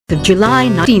of July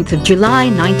 19th of July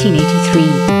 1983.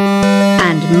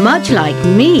 And much like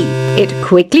me, it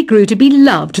quickly grew to be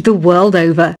loved the world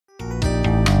over.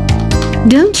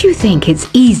 Don't you think it's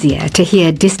easier to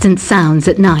hear distant sounds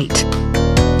at night?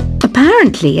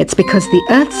 Apparently it's because the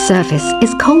Earth's surface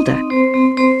is colder.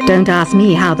 Don't ask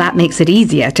me how that makes it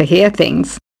easier to hear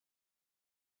things.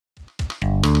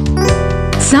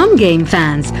 Some game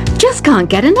fans just can't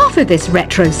get enough of this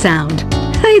retro sound.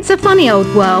 It's a funny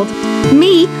old world.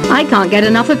 Me, I can't get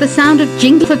enough of the sound of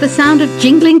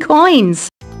jingling coins.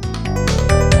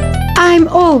 I'm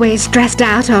always stressed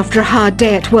out after a hard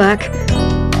day at work.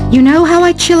 You know how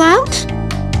I chill out?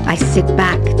 I sit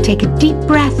back, take a deep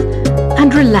breath,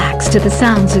 and relax to the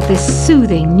sounds of this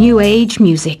soothing New Age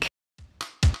music.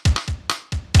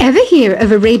 Ever hear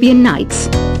of Arabian Nights?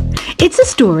 It's a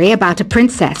story about a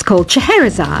princess called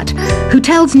Scheherazade who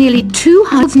tells nearly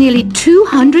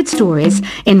 200 stories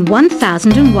in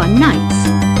 1001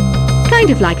 nights. Kind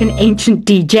of like an ancient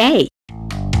DJ.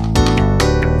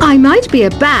 I might be a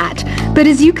bat, but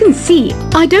as you can see,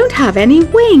 I don't have any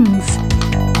wings.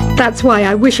 That's why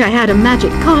I wish I had a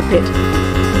magic carpet.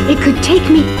 It could take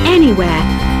me anywhere,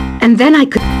 and then I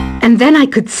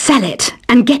could sell it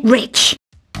and get rich.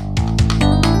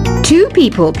 Two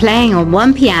people playing on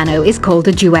one piano is called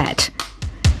a duet.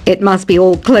 It must be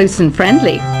all close and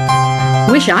friendly.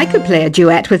 Wish I could play a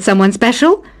duet with someone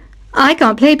special. I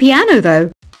can't play piano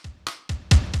though.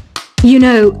 You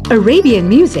know, Arabian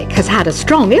music has had a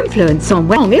strong influence on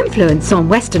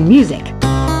Western music.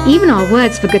 Even our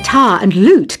words for guitar and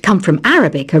lute come from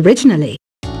Arabic originally.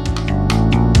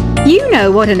 You know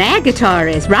what an air guitar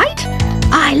is, right?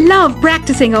 I love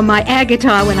practicing on my air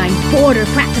guitar when I'm bored of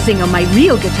practicing on my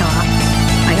real guitar.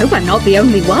 I hope I'm not the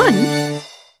only one.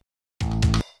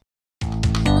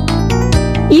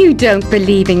 You don't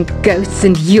believe in ghosts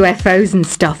and UFOs and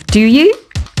stuff, do you?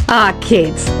 Ah,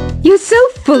 kids, you're so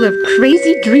full of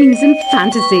crazy dreams and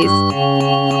fantasies.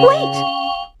 Wait,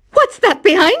 what's that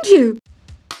behind you?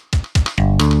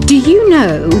 Do you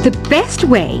know the best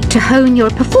way to hone your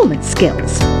performance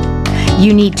skills?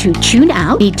 You need to tune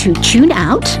out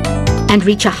and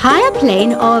reach a higher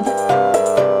plane of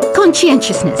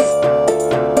conscientiousness.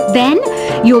 Then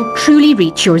you'll truly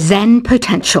reach your Zen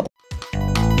potential.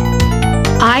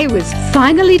 I was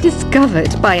finally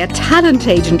discovered by a talent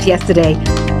agent yesterday,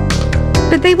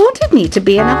 but they wanted me to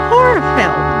be in a horror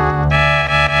film.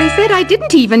 They said I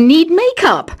didn't even need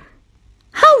makeup.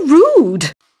 How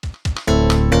rude!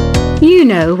 You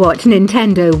know what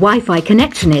Nintendo Wi-Fi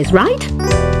connection is, right?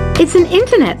 It's an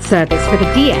internet service for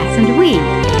the DS and Wii,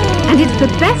 and it's the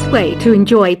best way to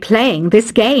enjoy playing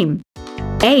this game.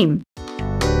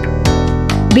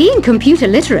 Being computer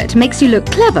literate makes you look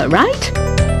clever, right?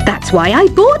 That's why I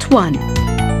bought one.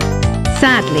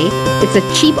 Sadly, it's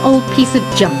a cheap old piece of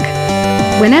junk.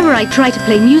 Whenever I try to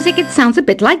play music, it sounds a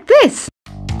bit like this.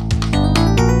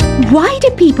 Why do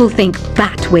people think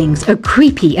bat wings are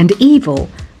creepy and evil?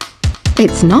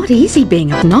 It's not easy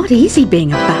being a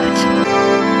bat.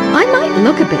 I might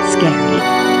look a bit scary,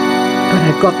 but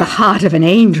I've got the heart of an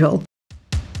angel.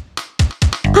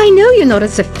 I know you're not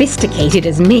as sophisticated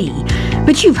as me,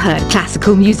 but you've heard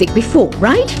classical music before,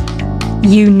 right?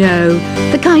 You know,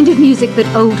 the kind of music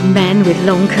that old men with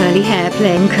long curly hair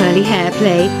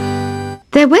play.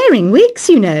 They're wearing wigs,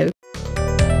 you know.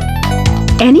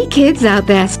 Any kids out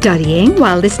there studying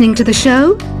while listening to the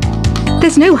show?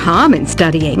 There's no harm in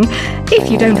studying. If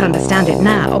you don't understand it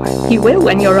now, you will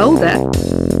when you're older.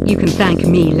 You can thank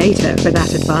me later for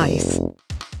that advice.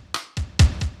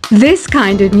 This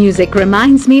kind of music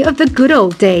reminds me of the good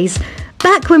old days,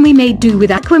 back when we made do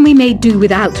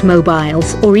without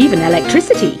mobiles or even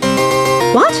electricity.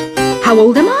 What? How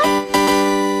old am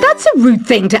I? That's a rude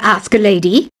thing to ask a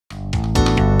lady.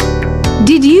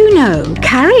 Did you know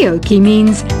karaoke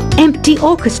means empty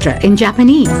orchestra in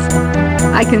Japanese?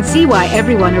 I can see why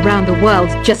everyone around the world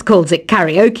just calls it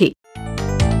karaoke.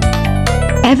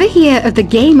 Ever hear of the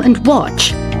Game &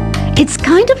 Watch? It's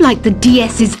kind of like the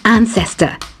DS's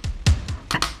ancestor.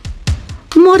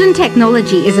 Modern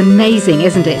technology is amazing,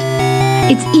 isn't it?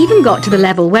 It's even got to the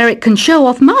level where it can show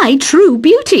off my true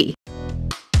beauty.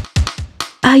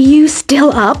 Are you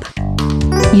still up?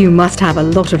 You must have a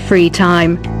lot of free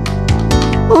time.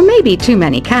 Or maybe too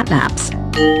many catnaps.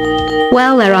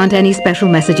 Well, there aren't any special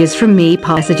messages from me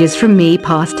past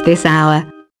this hour.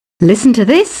 Listen to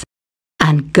this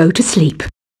and go to sleep.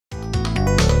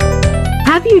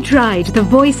 Have you tried the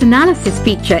voice analysis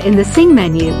feature in the Sing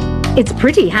menu? It's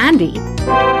pretty handy.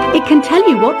 It can tell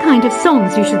you what kind of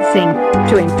songs you should sing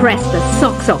to impress the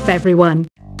socks off everyone.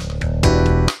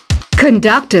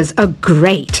 Conductors are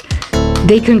great.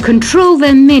 They can control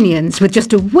their minions with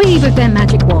just a wave of their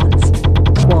magic wands.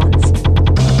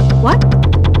 What?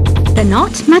 They're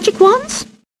not magic wands?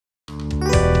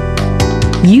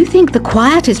 You think the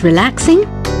quiet is relaxing?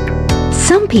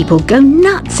 Some people go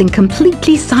nuts in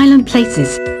completely silent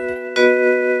places.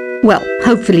 Well,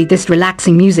 hopefully this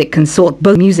relaxing music can sort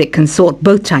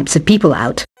both types of people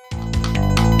out.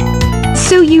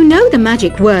 So you know the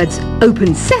magic words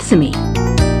 "Open Sesame."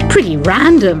 Pretty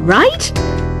random, right?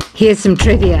 Here's some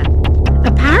trivia.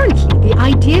 Apparently, the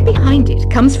idea behind it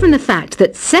comes from the fact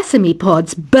that sesame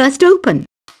pods burst open.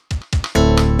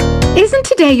 Isn't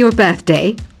today your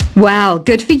birthday? Well,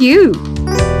 good for you.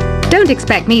 Don't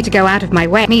expect me to go out of my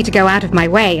way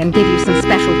and give you some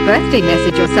special birthday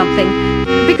message or something,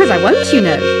 because I won't, you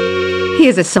know.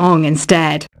 Here's a song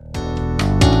instead.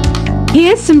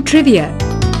 Here's some trivia.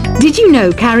 Did you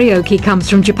know karaoke comes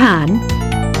from Japan?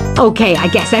 Okay, I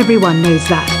guess everyone knows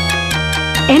that.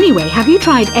 Anyway, have you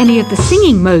tried any of the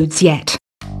singing modes yet?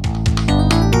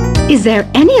 Is there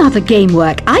any other game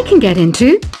work I can get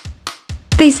into?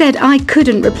 They said I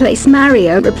couldn't replace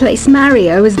Mario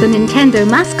as the Nintendo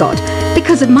mascot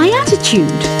because of my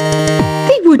attitude.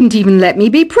 They wouldn't even let me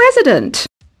be president.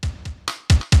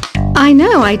 I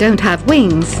know I don't have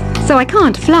wings, so I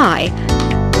can't fly.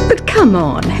 But come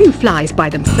on, who flies by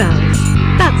themselves?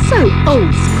 That's so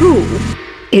old school.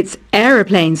 It's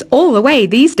aeroplanes all the way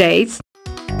these days.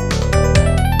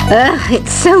 Ugh,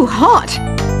 it's so hot.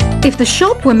 If the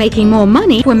shop were making more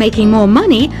money,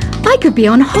 I could be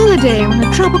on holiday on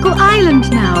a tropical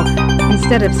island now,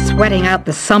 instead of sweating out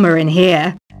the summer in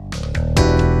here.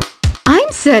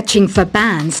 I'm searching for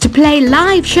bands to play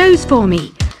live shows for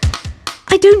me.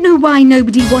 I don't know why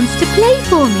nobody wants to play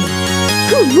for me.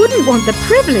 Who wouldn't want the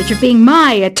privilege of being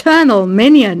my eternal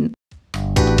minion?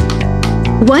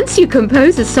 Once you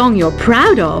compose a song you're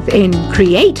proud of in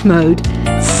Create mode,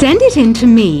 send it in to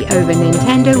me over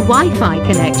Nintendo Wi-Fi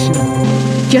connection.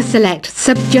 Just select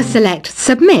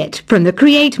Submit from the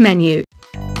Create menu.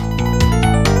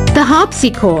 The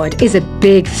harpsichord is a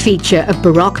big feature of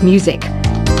Baroque music.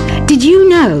 Did you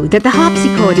know that the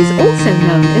harpsichord is also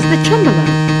known as the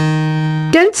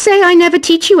tremolo? Don't say I never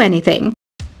teach you anything.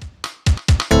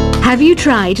 Have you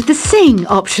tried the Sing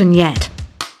option yet?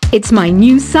 It's my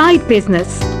new side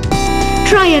business.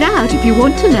 Try it out if you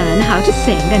want to learn how to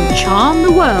sing and charm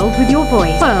the world with your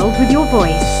voice.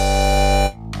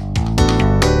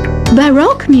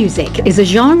 Baroque music is a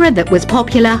genre that was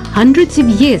popular hundreds of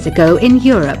years ago in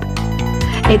Europe.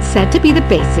 It's said to be the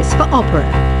basis for opera.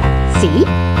 See?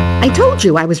 I told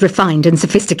you I was refined and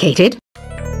sophisticated.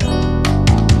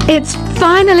 It's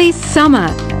finally summer.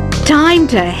 Time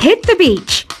to hit the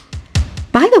beach.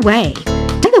 By the way,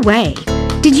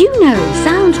 did you know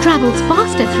sound travels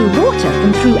faster through water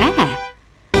than through air?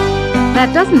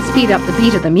 That doesn't speed up the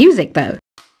beat of the music, though.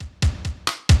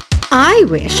 I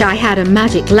wish I had a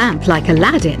magic lamp like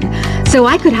Aladdin, so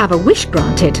I could have a wish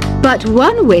granted. But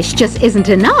one wish just isn't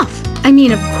enough. I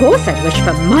mean, of course I'd wish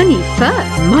for money first.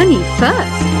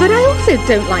 But I also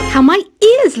don't like how my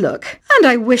ears look. And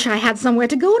I wish I had somewhere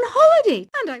to go on holiday.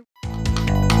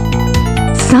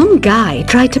 Some guy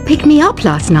tried to pick me up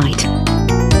last night.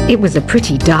 It was a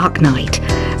pretty dark night,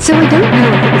 so I don't know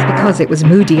if it was because it was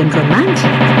moody and romantic,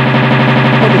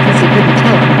 or because he couldn't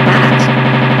tell I'm bad.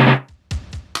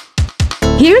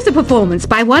 Here's a performance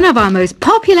by one of our most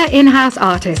popular in-house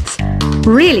artists.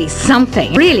 Really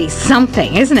something,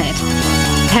 isn't it?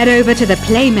 Head over to the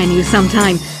play menu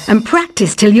sometime and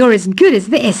practice till you're as good as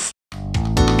this.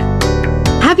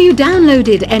 Have you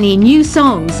downloaded any new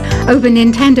songs over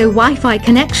Nintendo Wi-Fi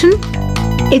connection?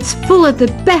 It's full of the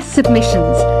best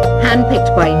submissions,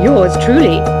 handpicked by yours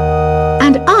truly.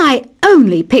 And I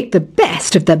only pick the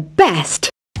best of the best.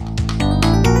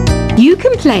 You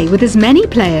can play with as many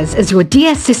players as your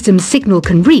DS system's signal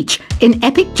can reach in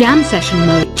Epic Jam Session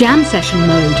mode.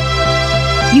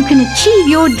 You can achieve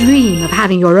your dream of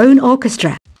having your own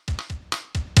orchestra.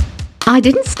 I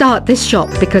didn't start this shop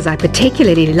because I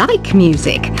particularly like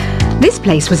music. This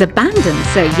place was abandoned,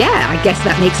 so yeah, I guess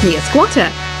that makes me a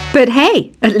squatter. But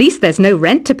hey, at least there's no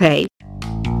rent to pay.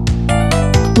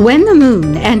 When the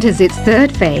moon enters its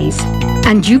third phase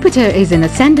and Jupiter is in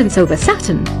ascendance over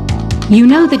Saturn, you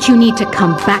know that you need to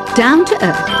come back down to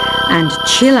Earth and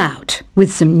chill out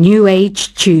with some new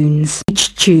age tunes.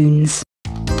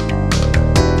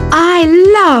 I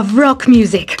love rock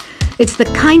music. It's the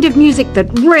kind of music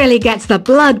that really gets the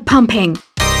blood pumping.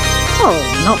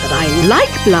 Oh, not that I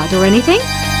like blood or anything.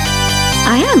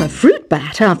 I am a fruit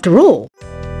bat after all.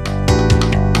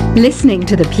 Listening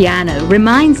to the piano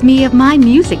reminds me of my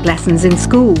music lessons in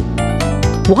school.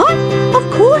 What?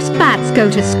 Of course bats go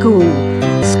to school.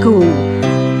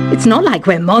 It's not like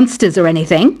we're monsters or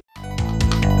anything.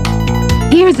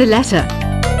 Here's a letter.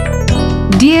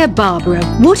 Dear Barbara,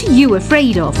 what are you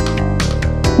afraid of?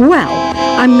 Well,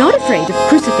 I'm not afraid of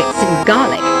crucifix and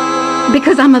garlic,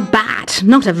 because I'm a bat,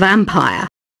 not a vampire.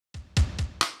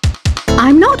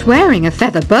 I'm not wearing a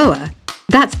feather boa.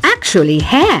 That's actually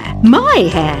hair, my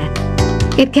hair.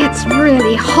 It gets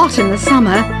really hot in the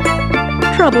summer.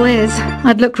 Trouble is,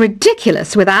 I'd look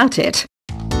ridiculous without it.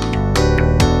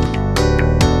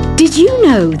 Did you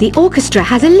know the orchestra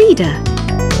has a leader?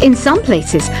 In some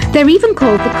places, they're even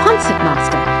called the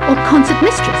concertmaster or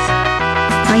concertmistress.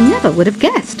 I never would have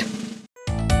guessed.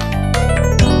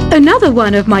 Another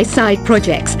one of my side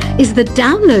projects is the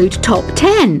Download Top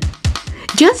 10.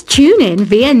 Just tune in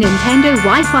via Nintendo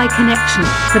Wi-Fi connection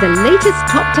for the latest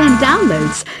top 10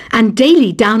 downloads and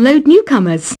daily download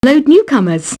newcomers.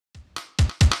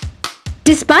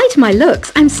 Despite my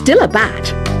looks, I'm still a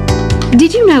bat.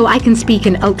 Did you know I can speak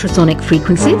in ultrasonic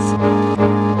frequencies?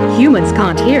 Humans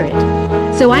can't hear it,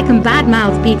 so I can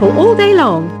badmouth people all day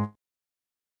long.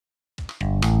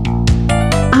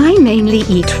 I mainly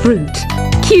eat fruit.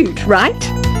 Cute, right?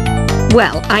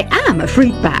 Well, I am a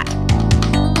fruit bat.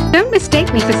 Don't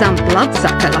mistake me for some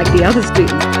bloodsucker like the others do.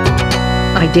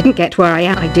 I didn't get where I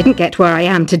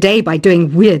am today by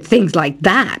doing weird things like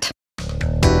that.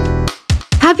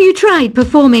 Have you tried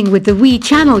performing with the Wii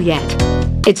channel yet?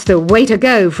 It's the way to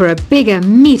go for a bigger,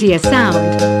 meatier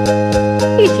sound.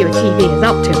 If your TV is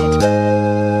up to it.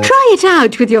 Try it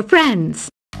out with your friends.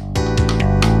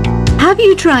 Have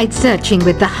you tried searching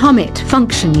with the Hum It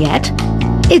function yet?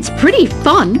 It's pretty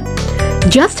fun.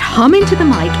 Just hum into the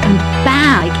mic and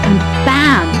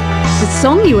bam, the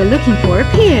song you are looking for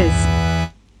appears.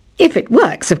 If it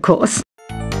works, of course.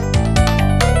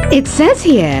 It says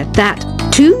here that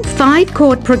 2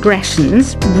 5-chord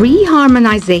progressions,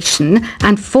 reharmonization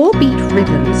and 4-beat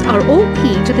rhythms are all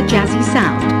key to the jazzy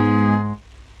sound.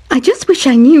 I just wish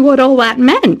I knew what all that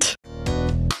meant.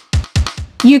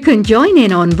 You can join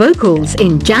in on vocals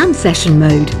in jam session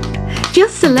mode.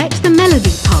 Just select the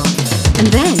melody part and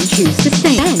then choose to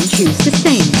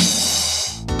sing.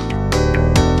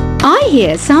 I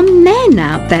hear some men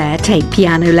out there take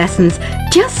piano lessons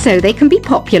just so they can be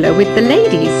popular with the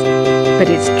ladies. But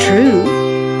it's true,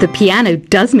 the piano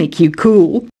does make you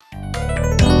cool.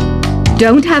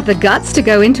 Don't have the guts to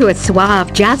go into a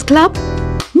suave jazz club?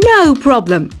 No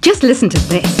problem, just listen to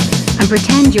this and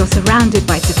pretend you're surrounded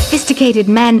by sophisticated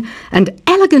men and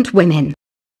elegant women.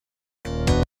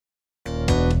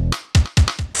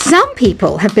 Some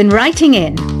people have been writing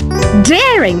in,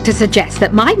 daring to suggest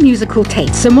that my musical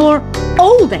tastes are more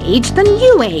old age than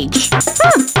new age.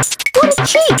 What a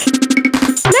cheek!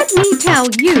 Let me tell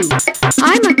you,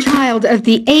 I'm a child of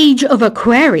the age of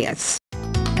Aquarius.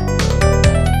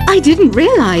 I didn't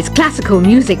realize classical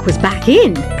music was back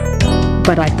in,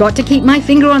 but I've got to keep my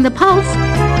finger on the pulse,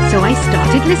 so I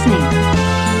started listening.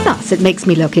 Thus, it makes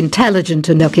me look intelligent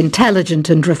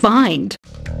and refined.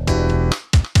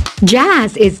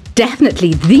 Jazz is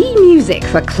definitely the music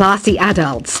for classy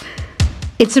adults.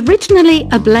 It's originally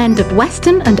a blend of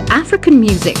Western and African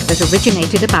music that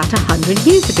originated about 100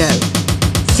 years ago.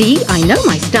 See, I know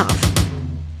my stuff.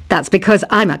 That's because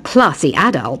I'm a classy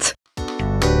adult.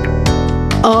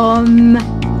 Oh,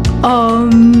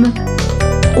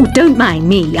 don't mind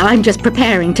me. I'm just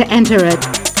preparing to enter a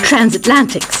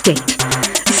transatlantic state.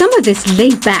 Some of this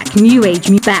laid-back New Age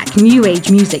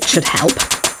music should help.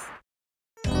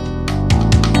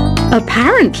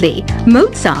 Apparently,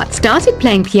 Mozart started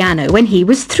playing piano when he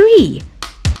was 3.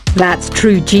 That's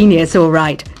true genius, all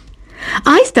right.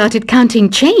 I started counting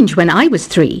change when I was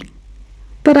 3.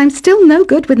 But I'm still no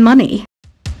good with money.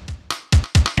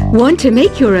 Want to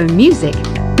make your own music,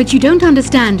 but you don't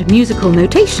understand musical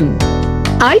notation?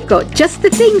 I've got just the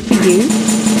thing for you.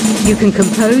 You can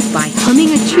compose by humming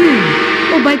a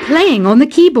tune or by playing on the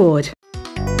keyboard.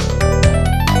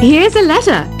 Here's a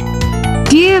letter.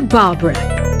 Dear Barbara,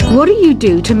 what do you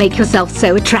do to make yourself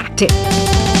so attractive?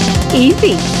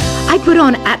 Easy. I put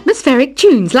on atmospheric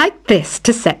tunes like this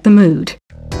to set the mood.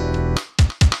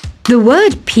 The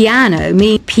word piano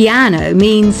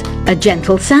means a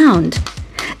gentle sound.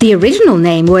 The original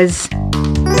name was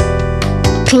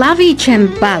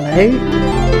clavicembalo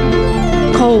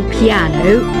col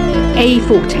piano A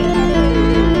forte.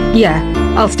 Yeah,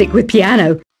 I'll stick with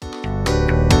piano.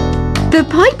 The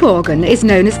pipe organ is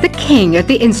known as the king of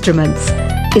the instruments.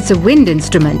 It's a wind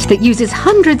instrument that uses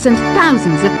hundreds and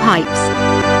thousands of pipes.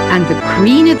 And the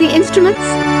queen of the instruments?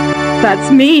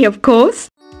 That's me, of course.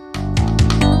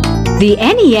 The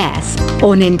NES,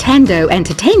 or Nintendo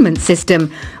Entertainment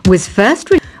System, was first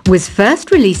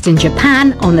released in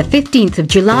Japan on the 15th of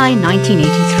July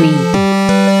 1983.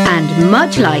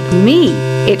 Much like me,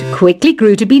 it quickly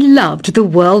grew to be loved the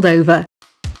world over.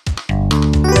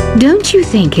 Don't you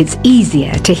think it's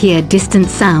easier to hear distant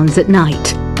sounds at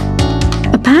night?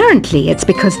 Apparently, it's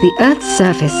because the Earth's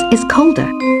surface is colder.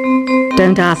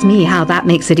 Don't ask me how that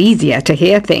makes it easier to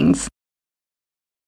hear things.